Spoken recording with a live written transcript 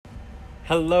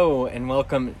Hello and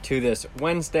welcome to this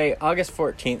Wednesday, August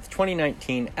 14th,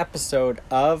 2019 episode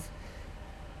of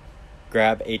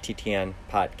Grab ATTN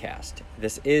podcast.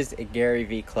 This is a Gary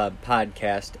V Club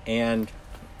podcast and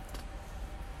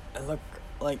I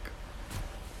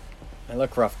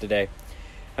look rough today.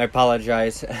 I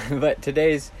apologize, but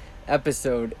today's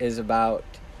episode is about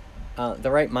the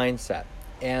right mindset.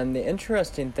 And the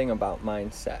interesting thing about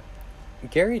mindset,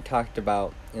 Gary talked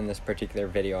about in this particular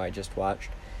video I just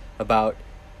watched about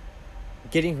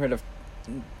getting rid of,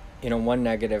 one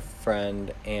negative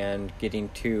friend and getting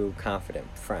two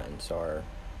confident friends, or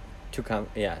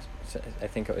I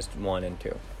think it was 1 and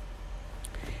 2.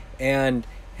 And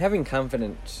having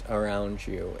confidence around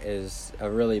you is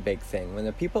a really big thing. When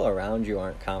the people around you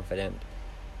aren't confident,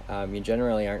 you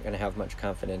generally aren't going to have much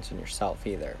confidence in yourself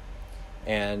either.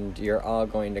 And you're all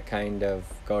going to kind of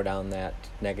go down that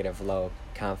negative, low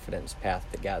confidence path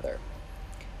together.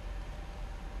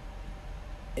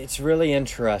 It's really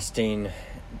interesting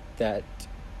that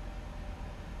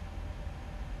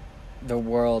the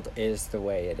world is the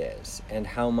way it is and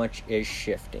how much is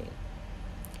shifting.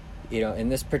 In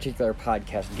this particular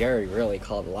podcast, Gary really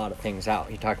called a lot of things out.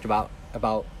 He talked about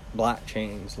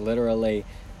blockchains, literally,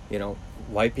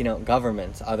 wiping out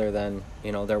governments other than,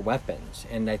 their weapons.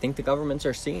 And I think the governments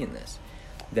are seeing this,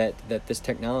 that this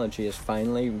technology is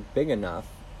finally big enough.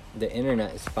 The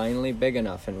internet is finally big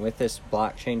enough, and with this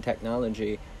blockchain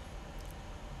technology,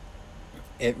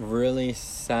 it really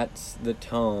sets the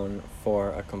tone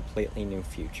for a completely new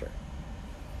future.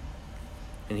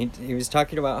 And he was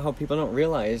talking about how people don't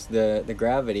realize the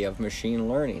gravity of machine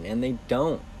learning, and they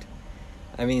don't.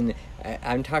 I mean,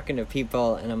 I'm talking to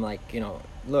people, and I'm like,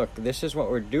 look, this is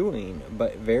what we're doing,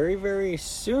 but very, very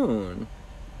soon,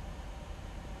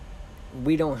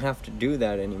 we don't have to do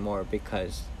that anymore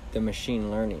because the machine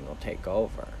learning will take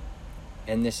over.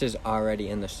 And this is already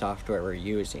in the software we're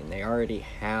using. They already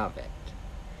have it.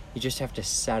 You just have to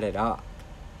set it up.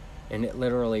 And it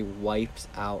literally wipes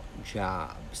out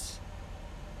jobs.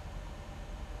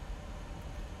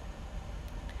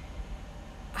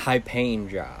 High-paying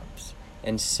jobs.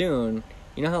 And soon,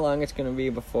 you know how long it's going to be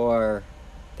before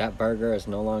that burger is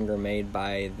no longer made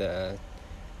by the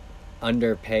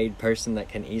underpaid person that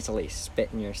can easily spit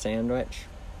in your sandwich?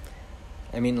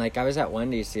 I mean, I was at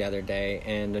Wendy's the other day,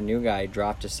 and a new guy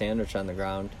dropped a sandwich on the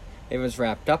ground. It was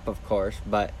wrapped up, of course,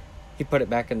 but he put it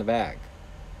back in the bag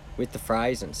with the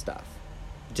fries and stuff.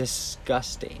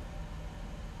 Disgusting.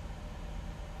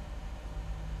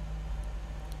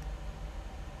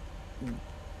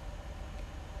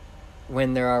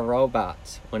 When there are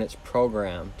robots, when it's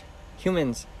programmed,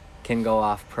 humans can go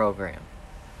off program.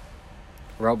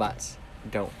 Robots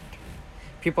don't.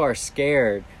 People are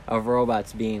scared of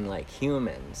robots being like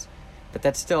humans, but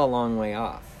that's still a long way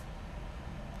off.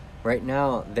 Right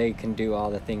now, they can do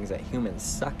all the things that humans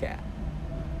suck at.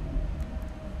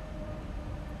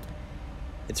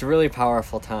 It's a really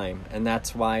powerful time, and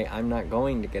that's why I'm not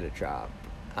going to get a job.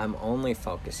 I'm only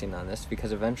focusing on this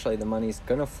because eventually the money's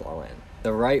going to flow in.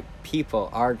 The right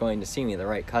people are going to see me, the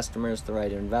right customers, the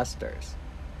right investors.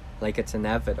 It's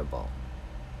inevitable.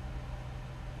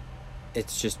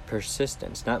 It's just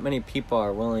persistence. Not many people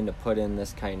are willing to put in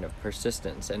this kind of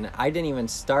persistence. And I didn't even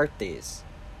start these.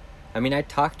 I mean, I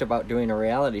talked about doing a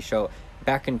reality show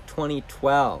back in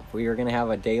 2012. We were going to have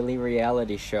a daily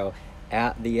reality show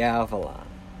at the Avalon.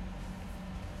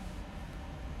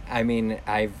 I mean,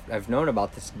 I've known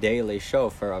about this daily show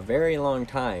for a very long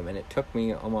time, and it took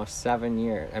me almost 7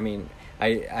 years. I mean,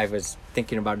 I was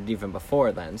thinking about it even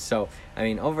before then. So, I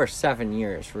mean, over 7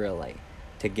 years, really,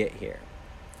 to get here.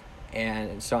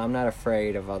 And so I'm not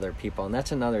afraid of other people. And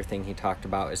that's another thing he talked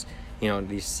about is,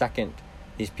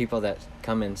 these people that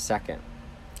come in second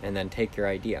and then take your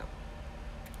idea.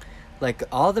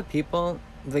 All the people,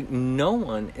 no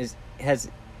one has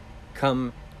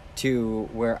come to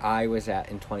where I was at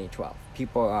in 2012.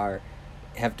 People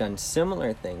have done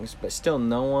similar things, but still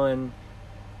no one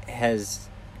has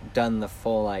done the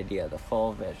full idea, the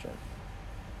full vision.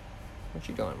 What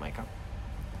you doing, Micah?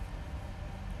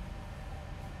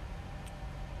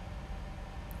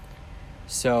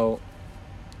 So,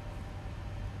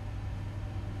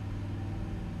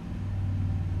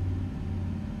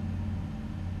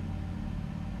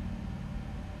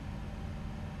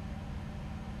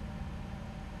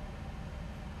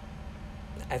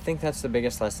 I think that's the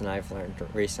biggest lesson I've learned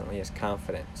recently is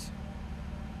confidence.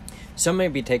 Some may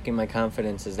be taking my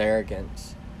confidence as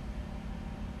arrogance,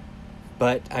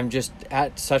 but I'm just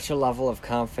at such a level of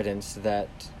confidence that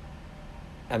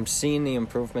I'm seeing the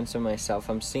improvements in myself.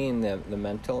 I'm seeing the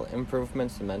mental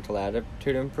improvements, the mental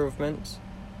attitude improvements.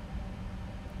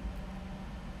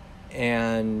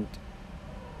 And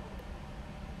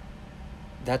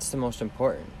that's the most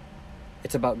important.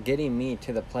 It's about getting me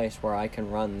to the place where I can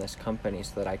run this company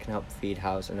so that I can help feed,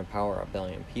 house, and empower 1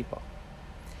 billion people.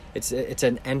 It's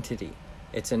an entity.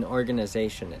 It's an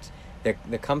organization. It's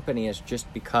the company is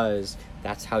just because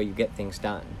that's how you get things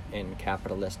done in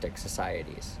capitalistic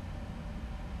societies.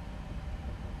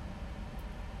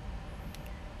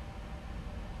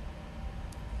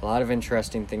 A lot of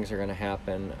interesting things are going to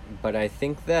happen, but I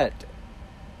think that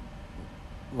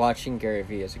watching Gary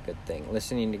Vee is a good thing.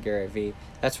 Listening to Gary Vee.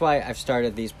 That's why I've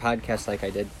started these podcasts like I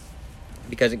did,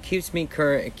 because it keeps me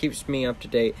current, it keeps me up to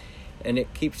date, and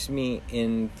it keeps me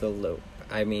in the loop.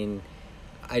 I mean,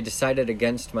 I decided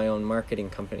against my own marketing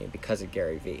company because of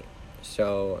Gary Vee.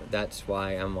 So that's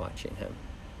why I'm watching him.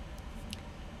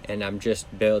 And I'm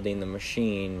just building the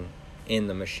machine in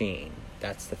the machine.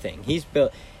 That's the thing. He's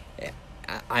built...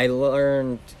 I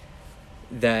learned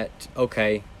that,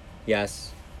 okay,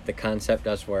 yes, the concept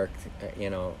does work,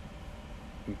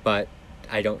 but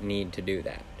I don't need to do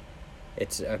that.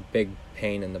 It's a big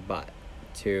pain in the butt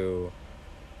to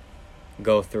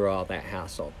go through all that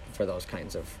hassle for those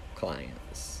kinds of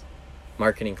clients.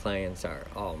 Marketing clients are,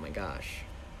 oh my gosh,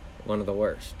 one of the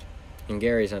worst. And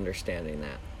Gary's understanding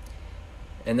that.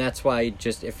 And that's why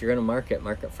just, if you're going to market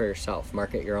for yourself.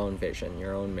 Market your own vision,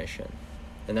 your own mission.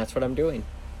 And that's what I'm doing.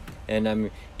 And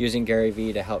I'm using Gary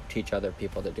Vee to help teach other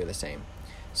people to do the same.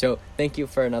 So thank you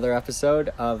for another episode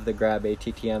of the Grab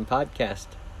ATTM podcast.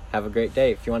 Have a great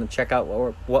day. If you want to check out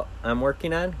what I'm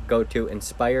working on, go to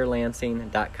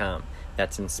inspirelansing.com.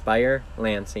 That's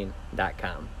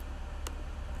inspirelansing.com.